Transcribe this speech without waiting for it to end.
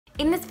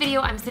In this video,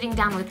 I'm sitting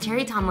down with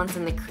Terri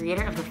Tomlinson, the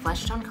creator of the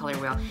Flesh Tone Color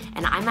Wheel,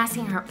 and I'm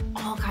asking her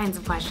all kinds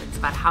of questions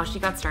about how she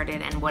got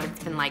started and what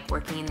it's been like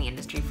working in the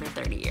industry for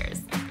 30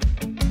 years.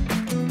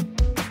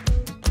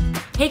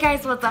 Hey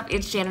guys, what's up?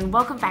 It's Shannon.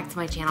 Welcome back to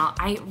my channel.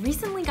 I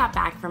recently got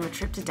back from a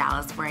trip to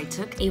Dallas where I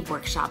took a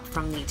workshop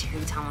from the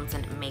Terri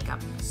Tomlinson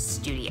makeup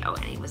studio,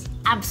 and it was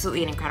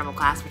absolutely an incredible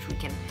class, which we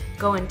can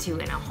go into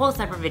in a whole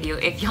separate video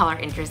if y'all are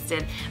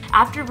interested.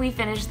 After we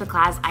finished the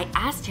class, I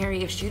asked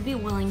Terri if she would be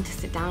willing to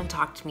sit down and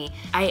talk to me.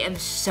 I am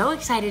so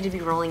excited to be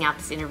rolling out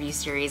this interview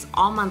series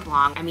all month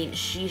long. I mean,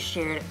 she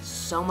shared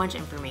so much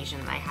information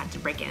that I had to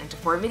break it into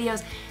 4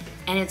 videos,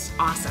 and it's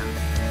awesome.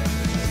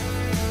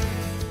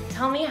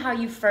 Tell me how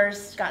you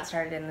first got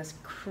started in this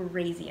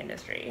crazy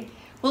industry.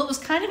 Well, it was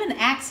kind of an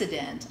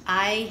accident.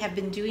 I have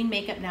been doing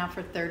makeup now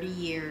for 30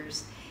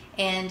 years,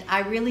 and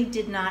I really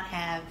did not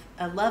have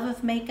a love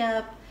of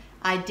makeup.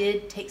 I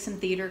did take some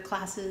theater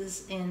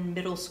classes in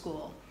middle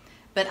school,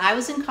 but I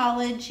was in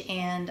college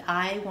and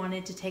I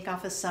wanted to take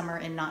off a summer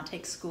and not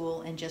take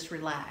school and just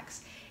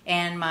relax.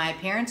 And my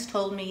parents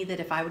told me that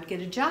if I would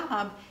get a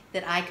job,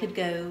 that I could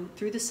go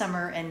through the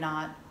summer and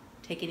not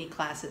take any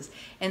classes.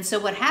 And so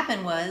what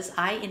happened was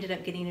I ended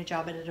up getting a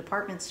job at a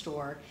department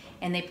store,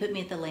 and they put me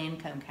at the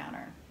Lancome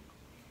counter.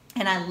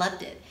 And I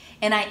loved it.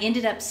 And I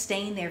ended up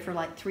staying there for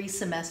like 3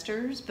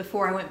 semesters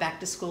before I went back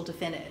to school to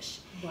finish.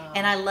 Wow.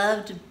 And I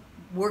loved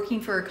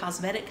working for a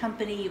cosmetic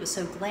company. It was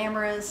so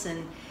glamorous,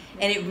 and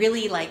it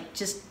really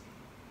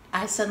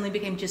I suddenly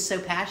became just so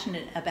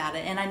passionate about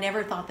it. And I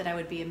never thought that I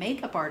would be a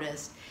makeup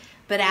artist.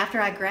 But after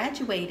I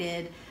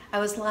graduated, I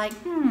was like,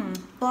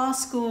 law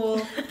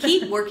school,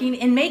 keep working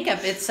in makeup.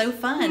 It's so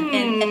fun.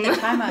 And at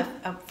the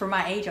time, for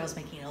my age, I was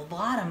making a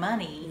lot of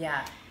money.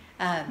 Yeah.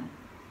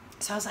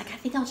 So I was like, I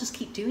think I'll just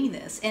keep doing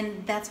this.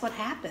 And that's what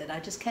happened. I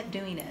just kept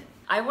doing it.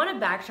 I want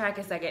to backtrack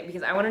a second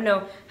because I want to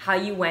know how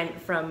you went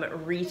from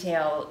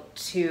retail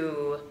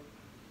to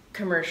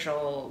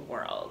commercial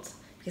world.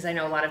 Because I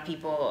know a lot of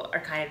people are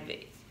kind of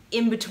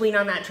in between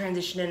on that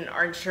transition and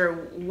aren't sure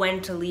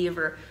when to leave,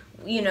 or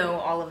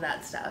all of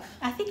that stuff.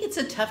 I think it's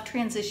a tough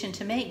transition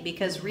to make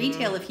because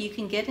retail, if you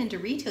can get into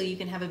retail, you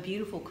can have a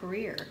beautiful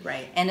career.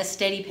 Right. And a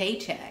steady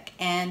paycheck.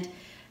 And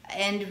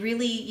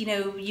really,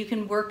 you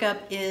can work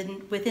up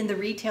within the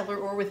retailer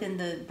or within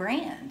the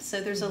brand.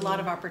 So there's a lot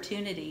of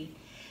opportunity.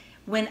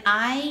 When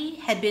I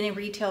had been in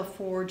retail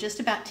for just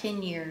about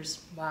 10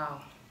 years,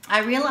 wow, I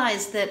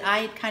realized that I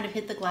had kind of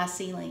hit the glass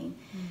ceiling.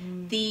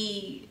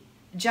 The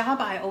job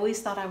I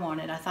always thought I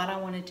thought I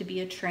wanted to be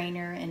a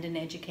trainer and an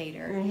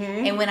educator.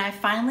 And when I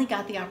finally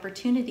got the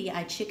opportunity,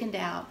 I chickened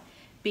out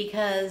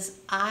because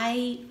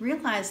I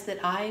realized that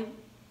I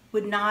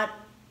would not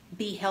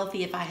be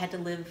healthy if I had to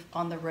live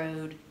on the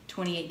road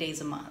 28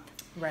 days a month.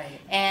 Right.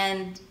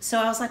 And so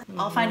I was like,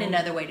 I'll find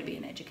another way to be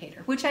an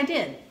educator, which I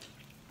did.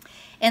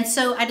 And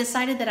so I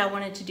decided that I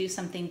wanted to do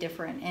something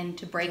different and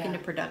to break into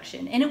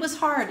production. And it was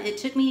hard. It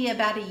took me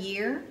about a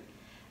year.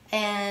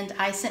 And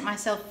I sent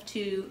myself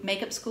to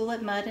makeup school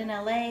at MUD in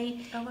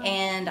LA. Oh, wow.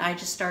 And I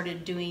just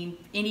started doing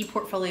any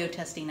portfolio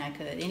testing I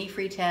could, any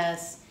free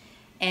tests.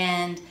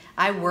 And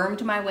I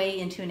wormed my way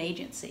into an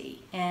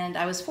agency. And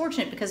I was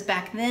fortunate because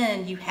back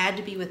then you had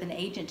to be with an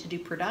agent to do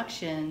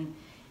production,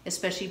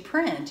 especially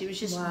print. It was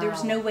just, there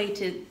was no way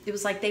to, it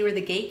was like they were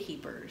the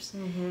gatekeepers.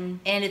 And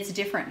it's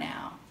different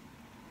now.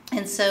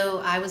 And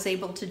so I was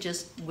able to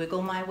just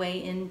wiggle my way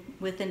in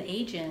with an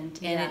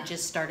agent, and it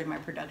just started my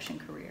production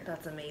career.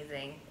 That's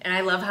amazing. And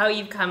I love how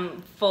you've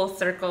come full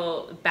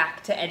circle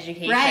back to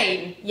education.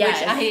 Right.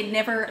 Yes. Which I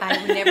never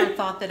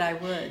thought that I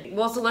would.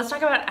 Well, so let's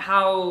talk about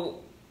how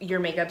your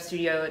makeup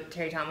studio,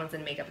 Terri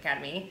Tomlinson Makeup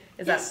Academy,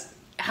 that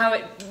how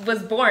it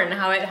was born,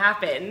 how it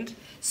happened?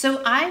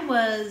 So I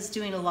was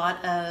doing a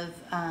lot of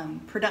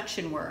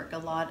production work, a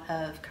lot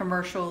of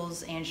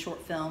commercials and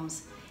short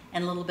films,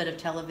 and a little bit of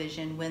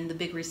television when the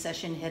big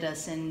recession hit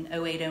us in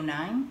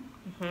 08-09.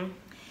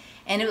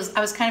 And I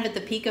was kind of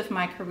at the peak of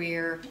my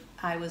career.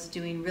 I was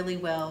doing really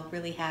well,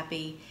 really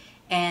happy,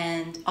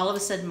 and all of a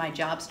sudden my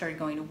job started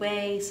going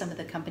away. Some of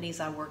the companies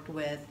I worked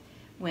with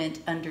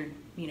went under,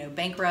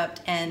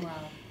 bankrupt,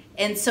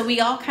 and so we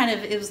all kind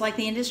of, it was like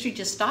the industry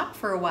just stopped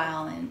for a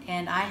while,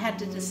 and I had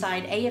to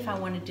decide, if I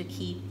wanted to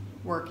keep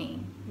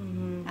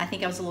working. I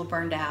think I was a little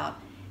burned out.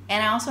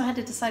 And I also had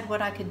to decide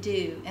what I could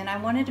do. And I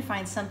wanted to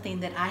find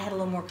something that I had a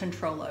little more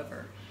control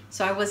over.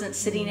 So I wasn't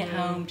sitting at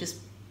home just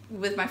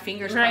with my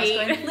fingers crossed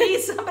going,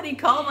 please, somebody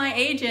call my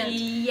agent.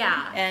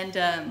 Yeah.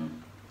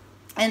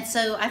 And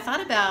so I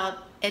thought about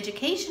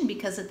education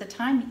because at the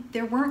time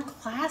there weren't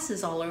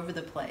classes all over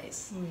the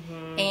place.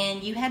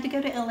 And you had to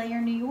go to LA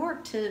or New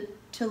York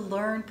to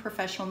learn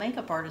professional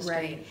makeup artistry.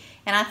 Right.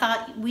 And I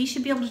thought we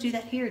should be able to do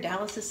that here.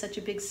 Dallas is such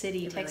a big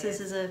city. Texas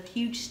is a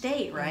huge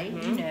state,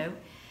 right?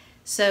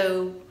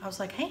 So I was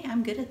like, hey,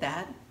 I'm good at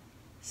that.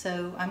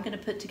 So I'm going to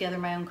put together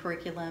my own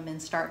curriculum and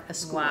start a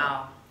school.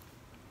 Wow.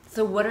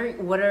 So what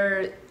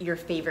are your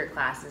favorite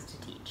classes to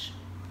teach?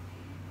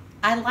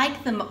 I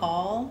like them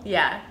all.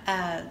 Yeah.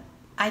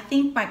 I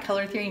think my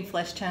color theory and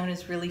flesh tone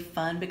is really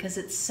fun because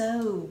it's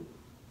so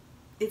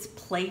it's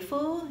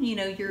playful. You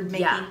know, you're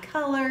making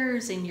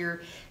colors and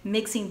you're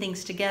mixing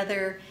things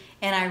together.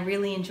 And I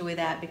really enjoy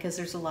that because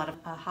there's a lot of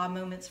aha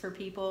moments for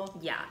people.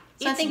 Yeah,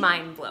 so it's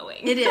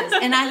mind-blowing. It is,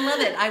 and I love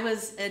it. I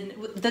was in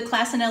the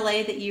class in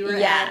LA that you were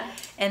at,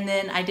 and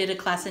then I did a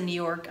class in New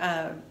York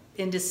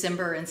in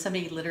December, and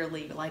somebody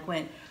literally like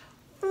went,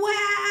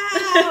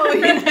 wow!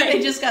 You know,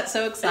 they just got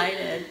so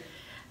excited.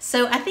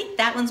 So I think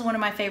that one's one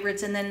of my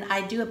favorites. And then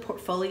I do a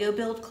portfolio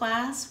build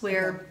class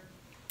where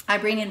I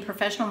bring in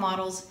professional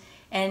models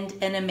and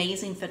an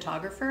amazing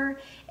photographer,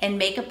 and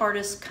makeup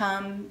artists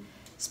come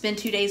spend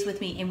 2 days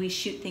with me, and we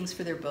shoot things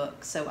for their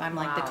book. So I'm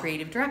like the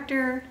creative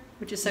director,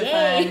 which is so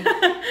fun.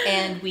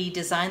 And we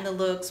design the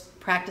looks,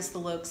 practice the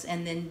looks,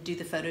 and then do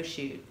the photo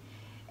shoot.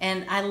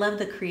 And I love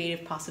the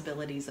creative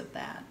possibilities of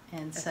that.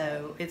 And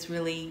so it's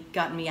really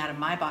gotten me out of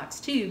my box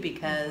too,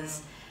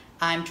 because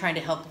I'm trying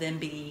to help them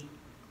be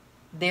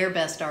their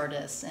best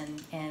artists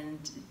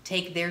and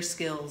take their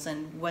skills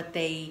and what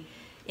they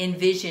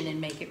envision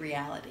and make it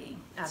reality.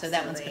 Absolutely. So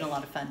that one's been a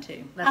lot of fun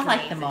too. I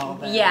like them all.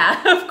 Though.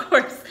 Yeah, of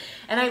course.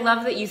 And I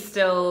love that you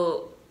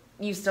still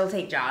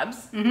take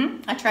jobs.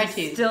 I try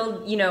to.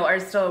 Still, are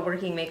still a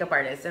working makeup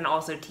artist and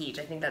also teach.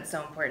 I think that's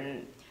so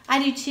important.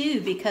 I do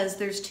too, because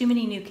there's too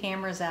many new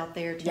cameras out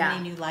there, too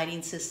many new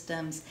lighting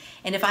systems.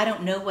 And if I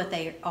don't know what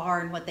they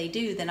are and what they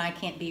do, then I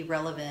can't be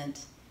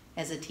relevant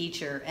as a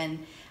teacher.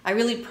 And I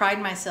really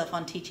pride myself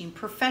on teaching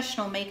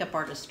professional makeup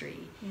artistry.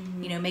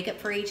 Makeup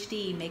for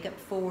HD, makeup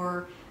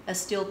for a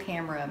still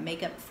camera,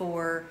 makeup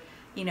for,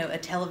 a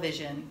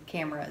television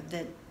camera,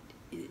 that,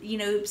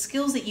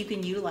 skills that you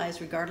can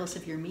utilize regardless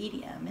of your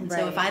medium. And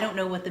so if I don't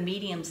know what the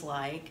medium's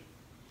like,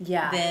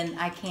 then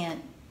I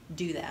can't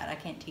do that. I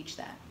can't teach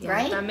that.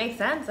 Right? That makes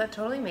sense. That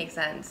totally makes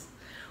sense.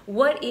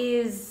 What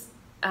is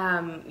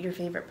your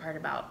favorite part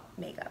about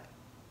makeup?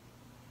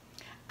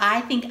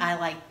 I think I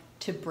like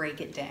to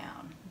break it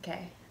down.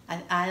 Okay.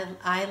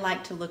 I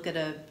like to look at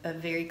a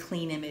very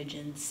clean image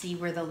and see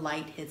where the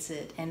light hits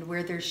it and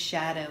where there's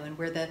shadow and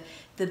where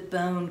the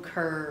bone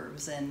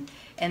curves, and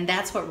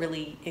that's what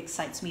really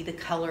excites me. The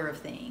color of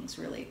things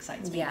really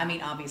excites me. I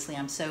mean, obviously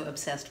I'm so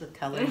obsessed with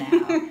color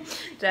now.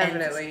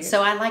 Definitely. And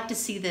so I like to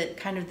see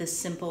the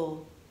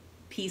simple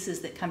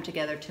pieces that come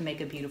together to make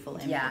a beautiful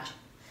image. Yeah.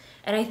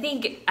 And I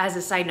think, as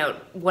a side note,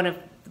 one of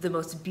the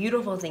most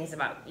beautiful things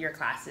about your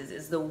classes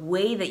is the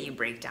way that you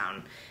break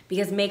down,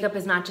 because makeup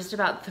is not just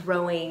about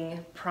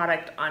throwing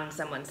product on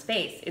someone's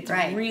face. It's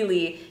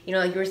really,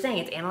 like you were saying,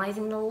 it's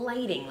analyzing the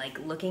lighting, like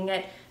looking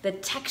at the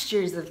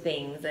textures of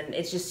things, and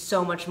it's just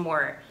so much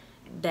more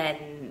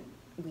than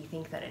we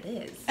think that it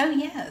is. Oh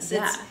yes.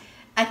 Yeah.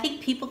 I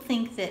think people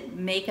think that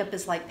makeup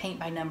is like paint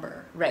by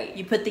number. Right.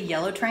 You put the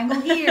yellow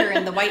triangle here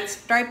and the white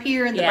stripe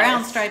here and the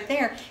brown stripe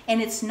there, and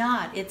it's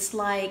not. It's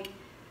like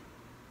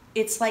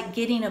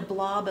getting a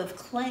blob of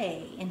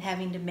clay and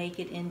having to make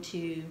it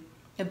into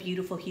a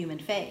beautiful human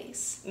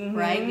face,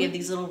 right? We have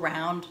these little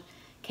round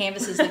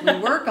canvases that we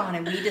work on,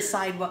 and we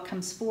decide what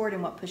comes forward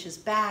and what pushes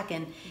back,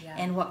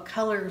 and what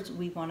colors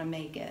we want to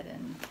make it.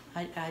 And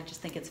I just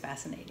think it's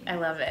fascinating. I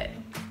love it.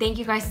 Thank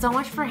you guys so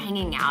much for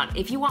hanging out.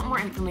 If you want more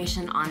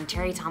information on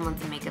Terri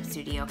Tomlinson Makeup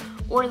Studio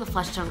or the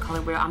Flesh Tone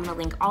Color Wheel, I'm going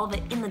to link all of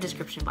it in the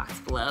description box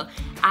below.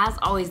 As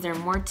always, there are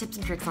more tips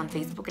and tricks on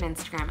Facebook and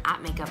Instagram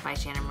at Makeup by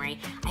Shannon Marie.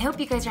 I hope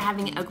you guys are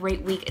having a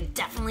great week.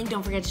 Definitely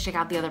don't forget to check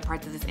out the other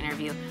parts of this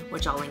interview,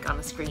 which I'll link on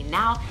the screen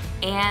now.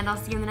 And I'll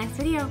see you in the next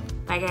video.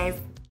 Bye, guys.